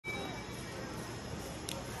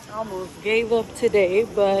I almost gave up today,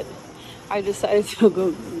 but I decided to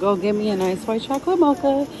go get me a nice white chocolate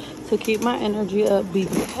mocha to keep my energy up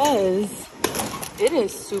because it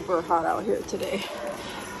is super hot out here today.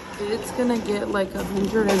 It's gonna get like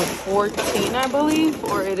 114, I believe,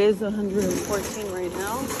 or it is 114 right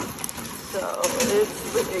now. So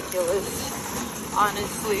it's ridiculous.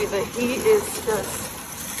 Honestly, the heat is just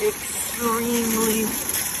extremely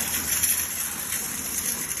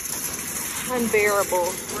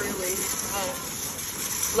unbearable, really.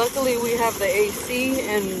 Luckily, we have the AC,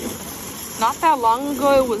 and not that long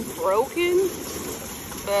ago it was broken,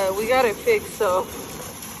 but we got it fixed, so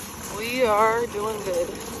we are doing good.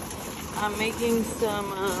 I'm making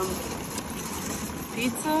some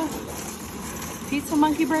pizza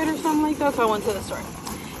monkey bread or something like that, so I went to the store.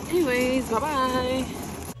 Anyways, bye-bye.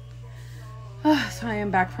 So I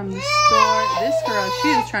am back from the store. This girl, she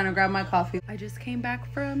is trying to grab my coffee. I just came back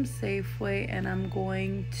from Safeway and I'm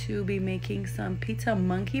going to be making some pizza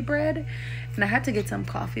monkey bread. And I had to get some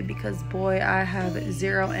coffee because, boy, I have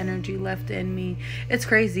zero energy left in me. It's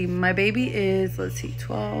crazy. My baby is, let's see,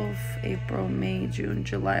 12, April, May, June,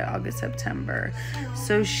 July, August, September.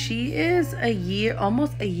 So she is a year,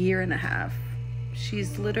 almost a year and a half.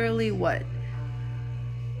 She's literally, what?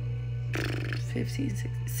 15,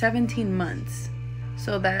 16, 17 months.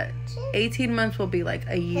 So that 18 months will be like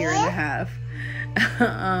a year and a half.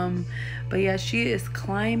 But yeah, she is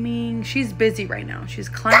climbing. She's busy right now. She's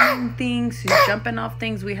climbing things. She's jumping off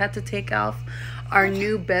things. We had to take off our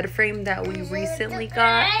new bed frame that we recently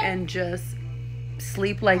got and just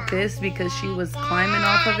sleep like this because she was climbing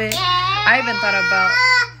off of it. I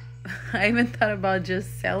even thought about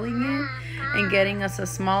just selling it and getting us a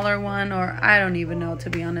smaller one, or I don't even know, to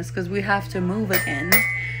be honest, because we have to move again.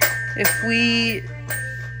 If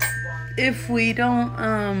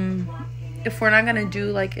we're not gonna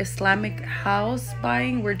do like Islamic house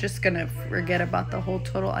buying, we're just gonna forget about the whole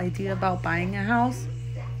total idea about buying a house,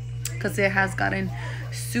 because it has gotten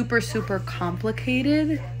super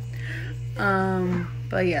complicated.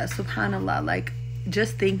 But yeah, subhanallah, like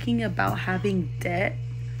just thinking about having debt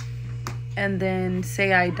and then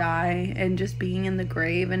say I die and just being in the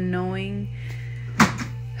grave and knowing,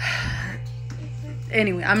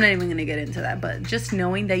 anyway, I'm not even gonna get into that, but just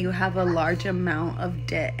knowing that you have a large amount of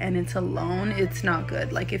debt and it's a loan, it's not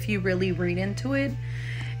good. Like if you really read into it,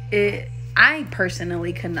 I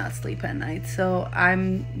personally cannot sleep at night, so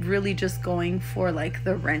I'm really just going for like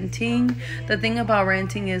the renting. The thing about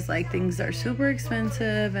renting is like things are super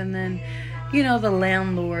expensive, and then, you know, the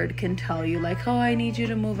landlord can tell you like, oh, I need you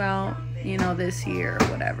to move out, you know, this year or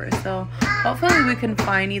whatever. So hopefully we can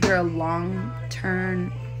find either a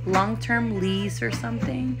long-term lease or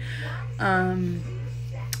something,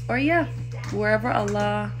 or yeah, wherever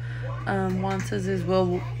Allah wants us is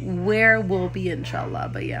where we'll be, inshallah.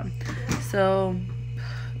 But yeah,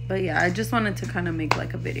 I just wanted to kind of make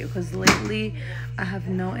like a video because lately I have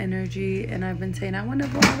no energy and I've been saying I want to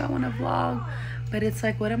vlog, but it's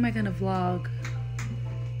like, what am I gonna vlog?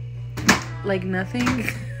 Like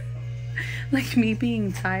nothing. Like me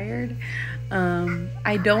being tired.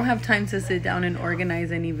 I don't have time to sit down and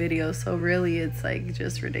organize any videos, so really it's like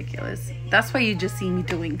just ridiculous. That's why you just see me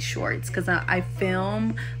doing shorts, because I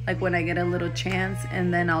film like when I get a little chance,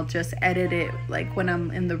 and then I'll just edit it like when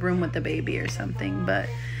I'm in the room with the baby or something. But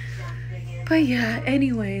yeah,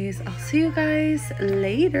 anyways, I'll see you guys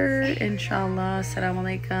later, inshallah. Assalamu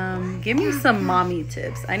alaikum. Give me some mommy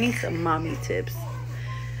tips. I need some mommy tips.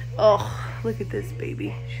 Oh, look at this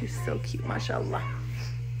baby. She's so cute, mashallah.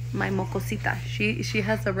 My mocosita. She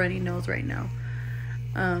has a runny nose right now.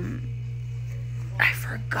 I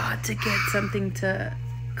forgot to get something to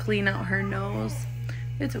clean out her nose.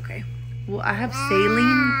 It's okay. Well, I have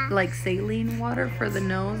saline water for the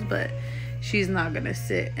nose, but she's not gonna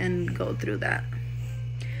sit and go through that.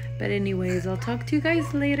 But anyways, I'll talk to you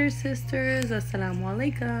guys later, sisters. Assalamu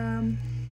alaikum.